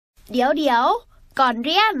เดี๋ยวก่อนเ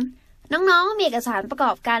รียนน้องๆมีเอกสารประก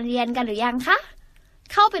อบการเรียนกันหรือยังคะ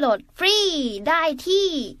เข้าไปโหลดฟรีได้ที่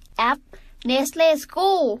แอป Nestle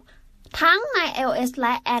School ทั้งใน iOS แล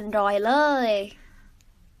ะ Android เลย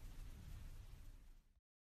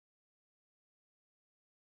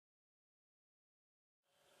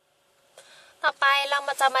ต่อไปเรา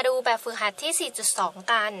จะมาดูแบบฝึกหัดที่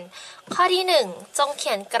 4.2 กันข้อที่ 1จงเ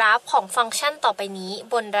ขียนกราฟของฟังก์ชันต่อไปนี้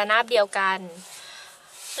บนระนาบเดียวกัน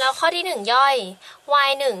แล้วข้อที่ 1 ย่อย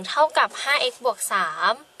y1 เท่ากับ 5x บวก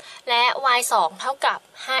 3 และ y2 เท่ากับ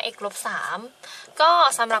 5x ลบ 3 ก็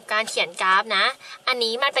สำหรับการเขียนกราฟนะอัน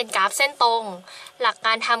นี้มันเป็นกราฟเส้นตรงหลักก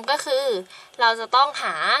ารทำก็คือเราจะต้องห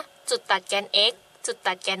าจุดตัดแกน x จุด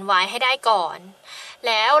ตัดแกน y ให้ได้ก่อนแ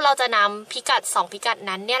ล้วเราจะนำพิกัด2พิกัด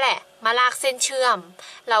นั้นเนี่ยแหละมาลากเส้นเชื่อม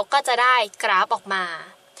เราก็จะได้กราฟออกมา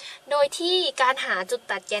โดยที่การหาจุด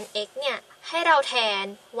ตัดแกน x เนี่ยให้เราแทน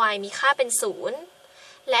y มีค่าเป็น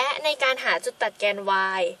0และในการหาจุดตัดแกน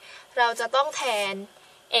y เราจะต้องแทน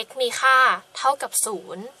x มีค่าเท่ากับ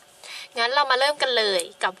0งั้นเรามาเริ่มกันเลย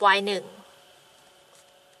กับ y1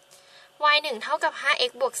 y1 เท่ากับ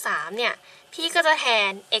 5x บวก 3 เนี่ยพี่ก็จะแท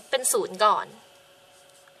น x เป็น0ก่อน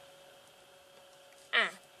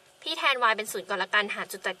พี่แทน y เป็น0ก่อนละกันหา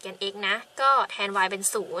จุดตัดแกน x นะก็แทน y เป็น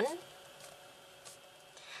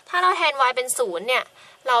0ถ้าเราแทน y เป็น0เนี่ย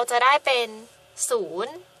เราจะได้เป็น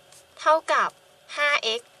0เท่ากับ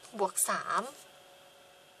 5x บวก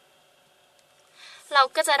 3เรา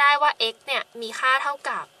ก็จะได้ว่า x เนี่ยมีค่าเท่า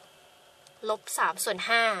กับลบ3ส่วน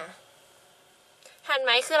5ทันไห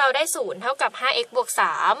มคือเราได้0เท่ากับ 5x บวก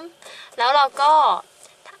 3แล้วเราก็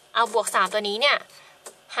เอาบวก3ตัวนี้เนี่ย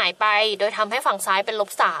หายไปโดยทำให้ฝั่งซ้ายเป็นล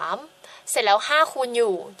บ3เสร็จแล้ว5คูณอ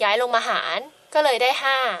ยู่ย้ายลงมาหารก็เลยได้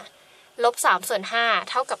5ลบ3ส่วน5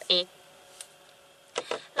เท่ากับ x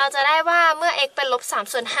เราจะได้ว่าเมื่อ x เป็นลบ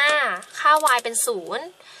3ส่วน5ค่า y เป็น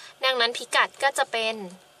0ดังนั้นพิกัดก็จะเป็น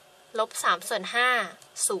ลบ3ส่วน5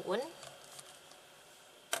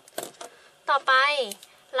 0ต่อไป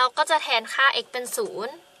เราก็จะแทนค่า x เป็น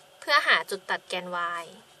0เพื่อหาจุดตัดแกน y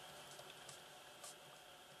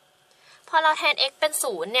พอเราแทน x เป็น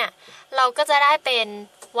0เนี่ยเราก็จะได้เป็น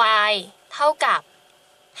y เท่ากับ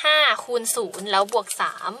5คูณ0แล้วบวก3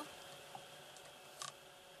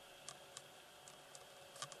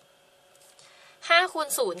 5คูณ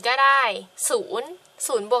0ก็ได้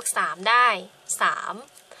0บวก3ได้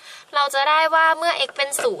3เราจะได้ว่าเมื่อ x เป็น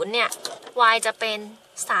0เนี่ย y จะเป็น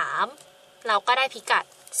3เราก็ได้พิกัด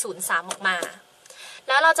0 3ออกมาแ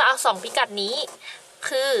ล้วเราจะเอา2พิกัดนี้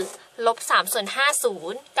คือลบ3ส่วน5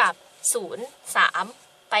 0กับ0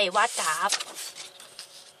 3ไปวาดกราฟ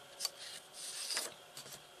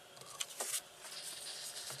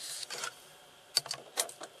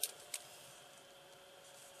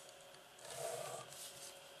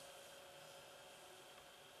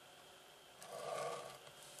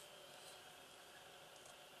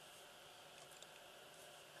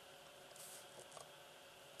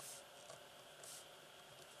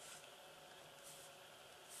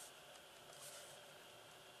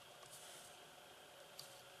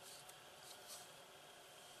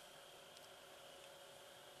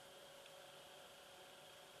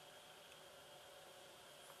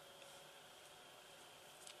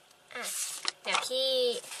เดี๋ยวพี่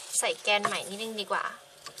ใส่แกนใหม่นิดนึงดีกว่า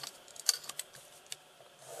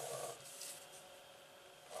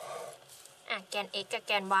แกน x กับแ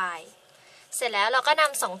กน y เสร็จแล้วเราก็น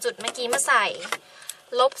ำ2จุดเมื่อกี้มาใส่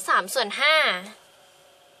ลบ3ส่วน5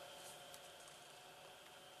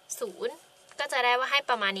 0ก็จะได้ว่าให้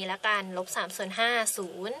ประมาณนี้ละกันลบ3ส่วน5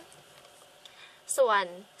 0ส่วน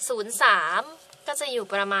0 3ก็จะอยู่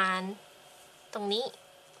ประมาณตรงนี้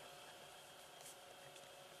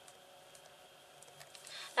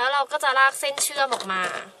แล้วเราก็จะลากเส้นเชื่อมออกมา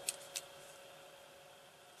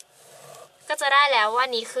ก็จะได้แล้วว่า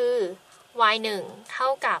นี้คือ y1 เท่า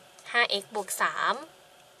กับ 5x บวก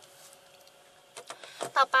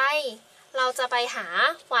 3ต่อไปเราจะไปหา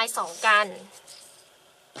y2 กัน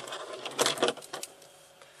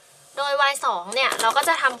โดย y2 เนี่ยเราก็จ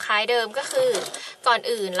ะทำคล้ายเดิมก็คือก่อน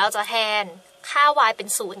อื่นเราจะแทนค่า y เป็น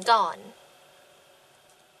0ก่อน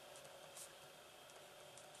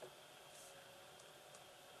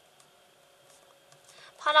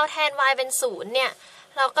พอเราแทน y เป็น0เนี่ย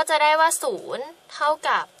เราก็จะได้ว่า0เท่า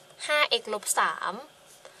กับ 5x ลบ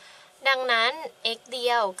 3ดังนั้น x เดี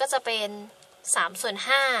ยวก็จะเป็น3ส่วน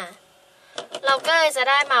5เราก็เลยจะ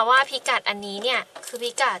ได้มาว่าพิกัดอันนี้เนี่ยคือ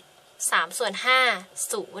พิกัด3ส่วน5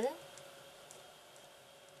 0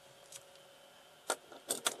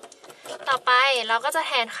ต่อไปเราก็จะแ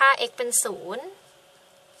ทนค่า x เป็น0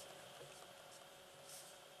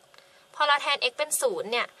พอเราแทน x เป็น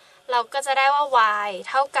0เนี่ย เราก็จะได้ว่า y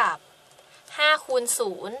เท่ากับ5คูณ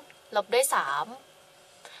0ลบด้วย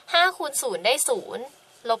3 5คูณ0ได้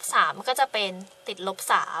0ลบ3ก็จะเป็นติดลบ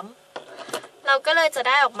3เราก็เลยจะไ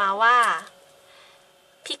ด้ออกมาว่า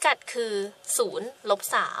พิกัดคือ0ลบ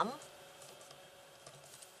3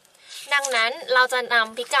ดังนั้นเราจะน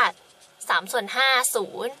ำพิกัด3/5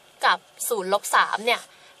 0กับ0ลบ3เนี่ย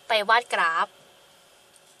ไปวาดกราฟ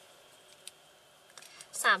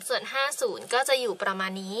3/5 0ก็จะอยู่ประมา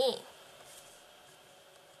ณนี้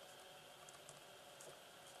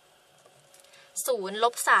0ล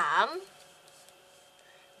บ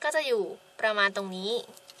3ก็จะอยู่ประมาณตรงนี้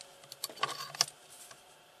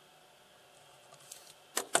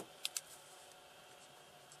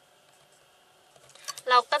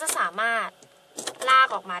เราก็จะสามารถลาก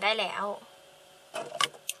ออกมาได้แล้ว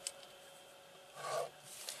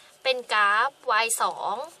เป็นกราฟ y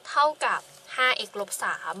 2เท่ากับ 5x ลบ3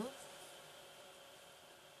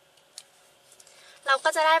เราก็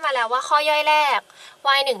จะได้มาแล้วว่าข้อย่อยแรก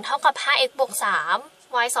y 1เท่ากับ 5x บวก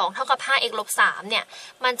3 y 2เท่ากับ 5x ลบ3เนี่ย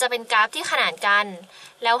มันจะเป็นกราฟที่ขนานกัน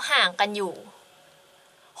แล้วห่างกันอยู่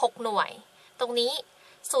6หน่วยตรงนี้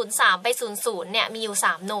03ไป00เนี่ยมีอยู่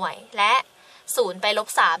3หน่วยและ0ไปลบ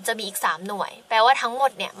3จะมีอีก3หน่วยแปลว่าทั้งหม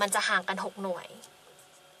ดเนี่ยมันจะห่างกัน6หน่วย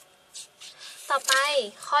ต่อไป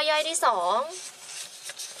ข้อย่อยที่2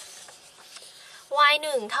 y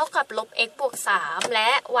 1เท่ากับลบ x บวก3และ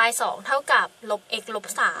y 2เท่ากับลบ x ลบ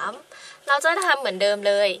3เราจะทำเหมือนเดิม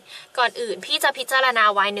เลยก่อนอื่นพี่จะพิจารณา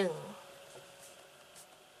y 1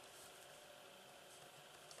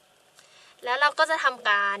แล้วเราก็จะทำ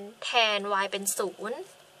การแทน y เป็น0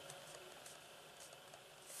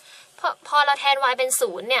พอเราแทน y เป็น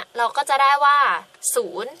0เนี่ยเราก็จะได้ว่า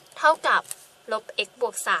0เท่ากับลบ x บ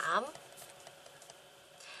วก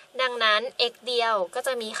3ดังนั้น x เดียวก็จ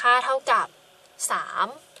ะมีค่าเท่ากับ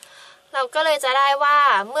3เราก็เลยจะได้ว่า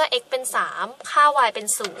เมื่อ x เป็น3ค่า y เป็น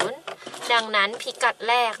0ดังนั้นพิกัด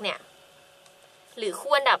แรกเนี่ยหรือ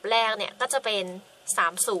คู่อันดับแรกเนี่ยก็จะเป็น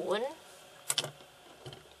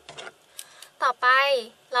30ต่อไป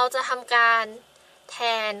เราจะทำการแท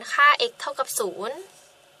นค่า x เท่ากับ0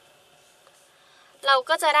เรา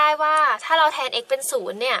ก็จะได้ว่าถ้าเราแทน x เป็น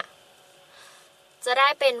0เนี่ยจะได้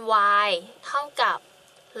เป็น y เท่ากับ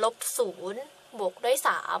ลบ0บวกด้วย3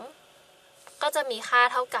ก็จะมีค่า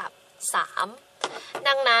เท่ากับ3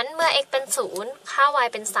ดังนั้นเมื่อ x เป็น0ค่า y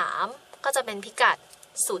เป็น3ก็จะเป็นพิกัด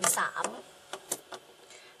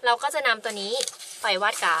03เราก็จะนำตัวนี้ไปวา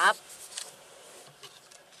ดกราฟ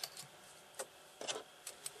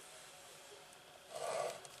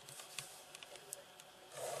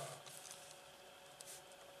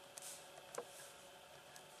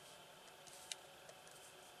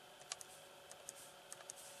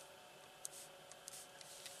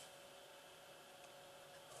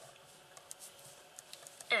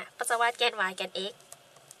ก็จะวาดแกน y แกน x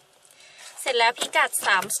เสร็จแล้วพิกัด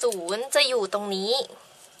30จะอยู่ตรงนี้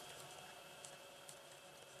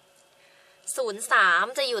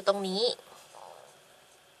03จะอยู่ตรงนี้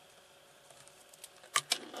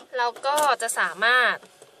เราก็จะสามารถ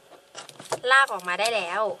ลากออกมาได้แ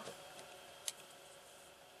ล้ว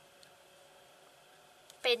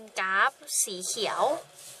เป็นกราฟสีเขียว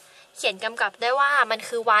เขียนกำกับได้ว่ามัน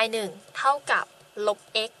คือ y 1เท่ากับลบ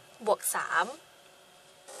x บวก3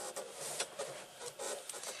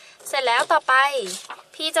เสร็จแล้วต่อไป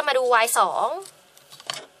พี่จะมาดู y 2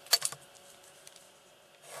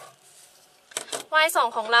 y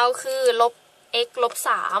 2ของเราคือลบ x ลบ3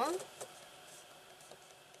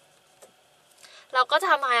เราก็จะ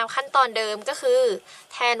ทำตามขั้นตอนเดิมก็คือ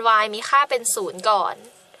แทน y มีค่าเป็น0ก่อน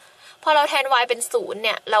พอเราแทน y เป็น0เ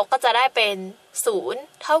นี่ยเราก็จะได้เป็น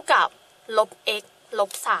0เท่ากับลบ x ล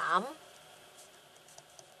บ3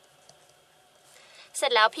เสร็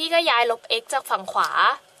จแล้วพี่ก็ย้ายลบ x จากฝั่งขวา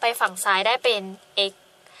ไปฝั่งซ้ายได้เป็น x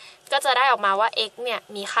ก็จะได้ออกมาว่า x เนี่ย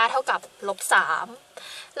มีค่าเท่ากับลบ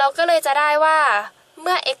3เราก็เลยจะได้ว่าเ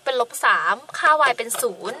มื่อ x เป็นลบ3ค่า y เป็น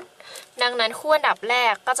0ดังนั้นคู่อันดับแร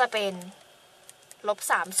กก็จะเป็นลบ30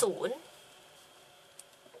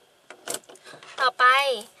ต่อไป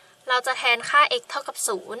เราจะแทนค่า x เท่ากับ0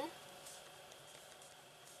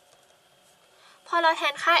พอเราแท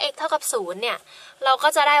นค่า x เท่ากับ0เนี่ยเราก็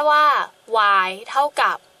จะได้ว่า y เท่า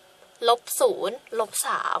กับลบ0ลบ3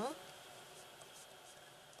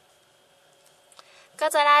ก็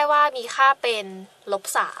จะได้ว่ามีค่าเป็นลบ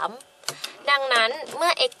3ดังนั้นเมื่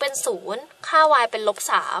อ x เป็น0ค่า y เป็นลบ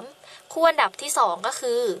3คู่อันดับที่2ก็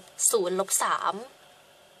คือ0ลบ3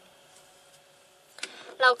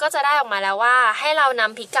เราก็จะได้ออกมาแล้วว่าให้เราน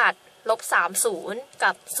ำพิกัดลบ30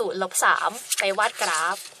กับ0ลบ3ไปวาดกรา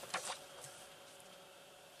ฟ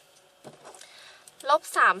ลบ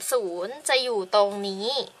30จะอยู่ตรงนี้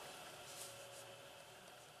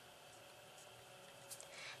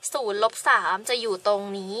 0 ลบ 3จะอยู่ตรง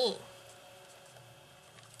นี้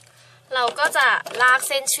เราก็จะลากเ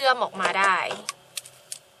ส้นเชื่อมออกมาได้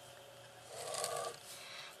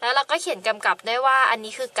แล้วเราก็เขียนกำกับได้ว่าอัน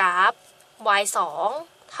นี้คือกราฟ y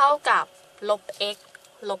 2เท่ากับลบ x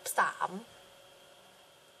ลบ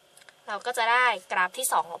 3เราก็จะได้กราฟที่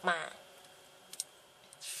2ออกมา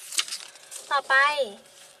ต่อไป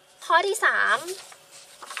ข้อที่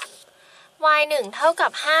3 y 1เท่ากั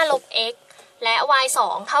บ5ลบ x และ y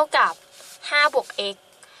 2เท่ากับ5บวก x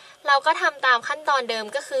เราก็ทำตามขั้นตอนเดิม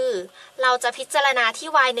ก็คือเราจะพิจารณาที่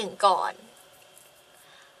y 1ก่อน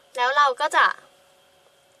แล้วเราก็จะ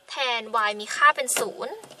แทน y มีค่าเป็น0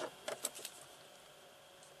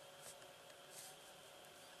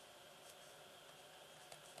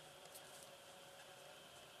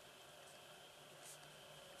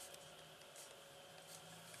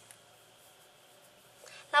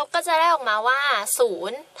เราก็จะได้ออกมาว่า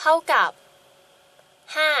0เท่ากับ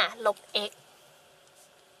5ลบ x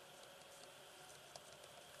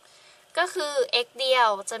ก็คือ x เดียว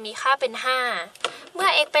จะมีค่าเป็น5เมื่อ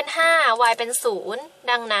x เป็น5 y เป็น0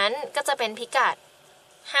ดังนั้นก็จะเป็นพิกัด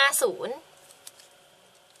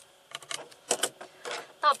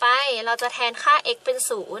50ต่อไปเราจะแทนค่า x เป็น0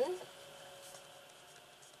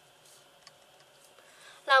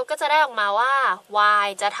เราก็จะได้ออกมาว่า y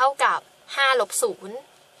จะเท่ากับ5ลบ0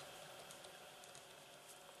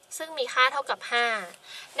ซึ่งมีค่าเท่ากับ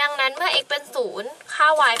5ดังนั้นเมื่อ x เป็น0ค่า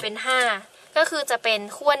y เป็น5ก็คือจะเป็น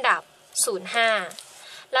คู่อันดับ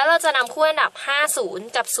05แล้วเราจะนำคู่อันดับ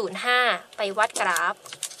50กับ05ไปวัดกราฟ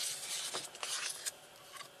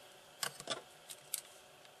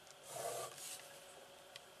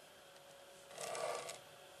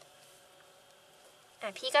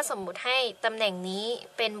พี่ก็สมมุติให้ตำแหน่งนี้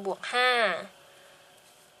เป็นบวก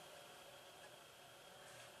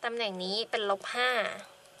5ตำแหน่งนี้เป็นลบ5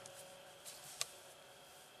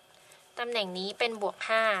ตำแหน่งนี้เป็นบวก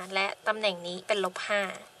5และตำแหน่งนี้เป็นลบ5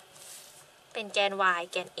เป็นแกน y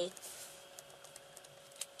แกน x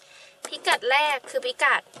พิกัดแรกคือพิ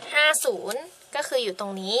กัด50ก็คืออยู่ตร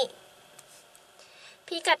งนี้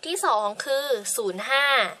พิกัดที่2คือ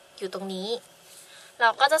05อยู่ตรงนี้เรา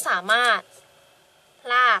ก็จะสามารถ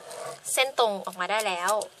ลากเส้นตรงออกมาได้แล้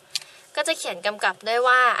วก็จะเขียนกำกับด้วย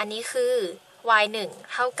ว่าอันนี้คือ y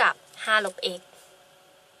 1เท่ากับ5ลบ x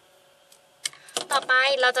ต่อไป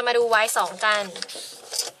เราจะมาดู y 2กัน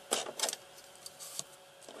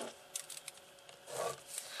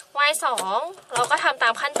y 2เราก็ทำตา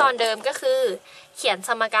มขั้นตอนเดิมก็คือเขียนส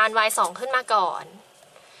มการ y 2ขึ้นมาก่อน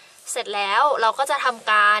เสร็จแล้วเราก็จะท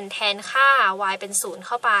ำการแทนค่า y เป็น0เ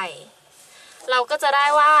ข้าไปเราก็จะได้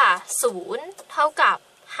ว่า0เท่ากับ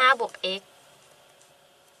5บวก x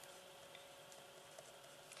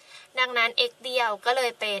ดังนั้น x เดียวก็เล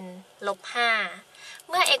ยเป็นลบ5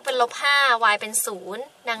เมื่อ x เป็นลบ5 y เป็น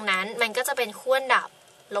0ดังนั้นมันก็จะเป็นคู่อันดับ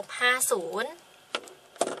ลบ50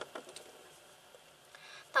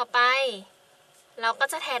ต่อไปเราก็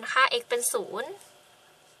จะแทนค่า x เป็น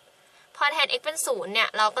0พอแทน x เป็น0เนี่ย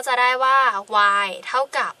เราก็จะได้ว่า y เท่า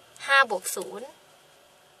กับ5บวก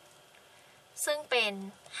0ซึ่งเป็น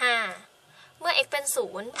5เมื่อ x เป็น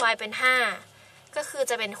0 y เป็น5ก็คือ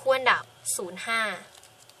จะเป็นคู่อันดับ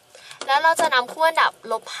05แล้วเราจะนำคู่อันดับ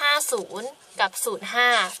ลบ50กับ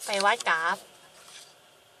05ไปวาดกราฟ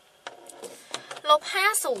ลบ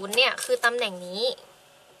50เนี่ยคือตำแหน่งนี้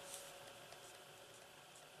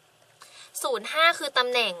05คือตำ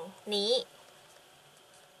แหน่งนี้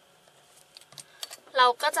เรา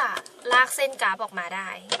ก็จะลากเส้นกราฟออกมาได้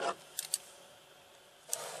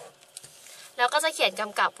แล้วก็จะเขียนก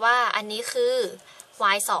ำกับว่าอันนี้คือ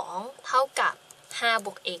y 2เท่ากับ5บ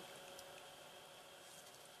วก x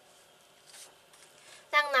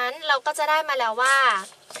ดังนั้นเราก็จะได้มาแล้วว่า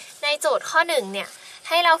ในโจทย์ข้อ1เนี่ยใ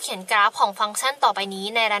ห้เราเขียนกราฟของฟังก์ชันต่อไปนี้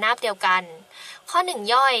ในระนาบเดียวกันข้อ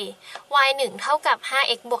1ย่อย y 1เท่ากับ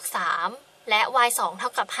 5x บวก 3และ y 2เท่า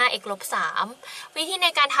กับ 5x ลบ 3วิธีใน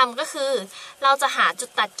การทำก็คือเราจะหาจุด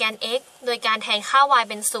ตัดแกน x โดยการแทนค่า y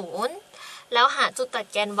เป็น0แล้วหาจุดตัด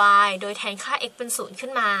แกน y โดยแทนค่า x เป็น0ขึ้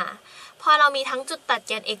นมาพอเรามีทั้งจุดตัดแ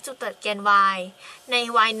กน x จุดตัดแกน y ใน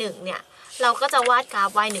y 1เนี่ยเราก็จะวาดกรา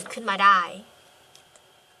ฟ y 1ขึ้นมาได้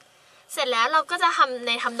เสร็จแล้วเราก็จะทำใ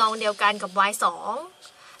นทำนองเดียวกันกับ y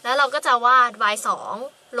 2แล้วเราก็จะวาด y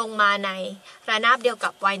 2ลงมาในระนาบเดียวกั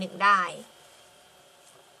บ y 1ได้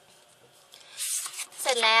เส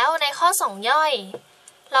ร็จแล้วในข้อ2ย่อย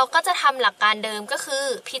เราก็จะทำหลักการเดิมก็คือ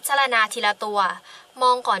พิจารณาทีละตัวม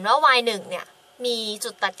องก่อนว่า y 1เนี่ยมีจุ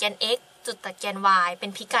ดตัดแกน x จุดตัดแกน y เป็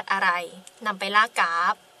นพิกัดอะไรนำไปลากกรา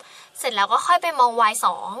ฟเสร็จแล้วก็ค่อยไปมอง y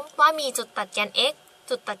 2ว่ามีจุดตัดแกน x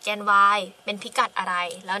จุดตัดแกน y เป็นพิกัดอะไร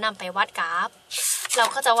แล้วนำไปวาดกราฟเรา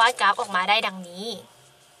ก็จะวาดกราฟออกมาได้ดังนี้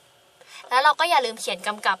แล้วเราก็อย่าลืมเขียนก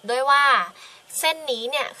ำกับด้วยว่าเส้นนี้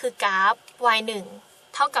เนี่ยคือกราฟ y1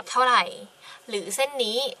 เท่ากับเท่าไหร่หรือเส้น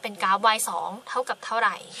นี้เป็นกราฟ y2 เท่ากับเท่าไห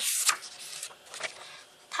ร่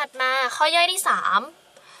ถัดมาข้อย่อยที่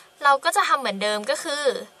3เราก็จะทำเหมือนเดิมก็คือ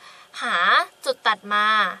หาจุดตัดมา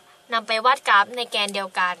นำไปวาดกราฟในแกนเดียว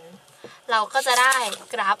กันเราก็จะได้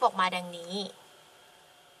กราฟออกมาดังนี้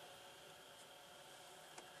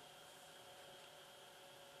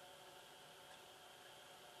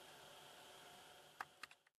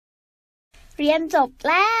เรียนจบ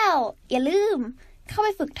แล้วอย่าลืมเข้าไป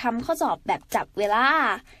ฝึกทำข้อสอบแบบจับเวลา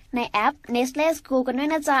ในแอป Nestle School กันด้วย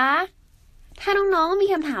นะจ๊ะถ้าน้องๆมี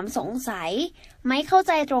คำถามสงสัยไม่เข้าใ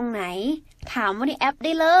จตรงไหนถามว่าในแอปไ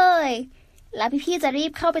ด้เลยแล้วพี่ๆจะรี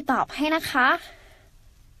บเข้าไปตอบให้นะคะ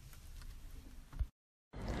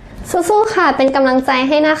สู้ๆค่ะเป็นกำลังใจใ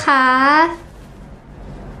ห้นะคะ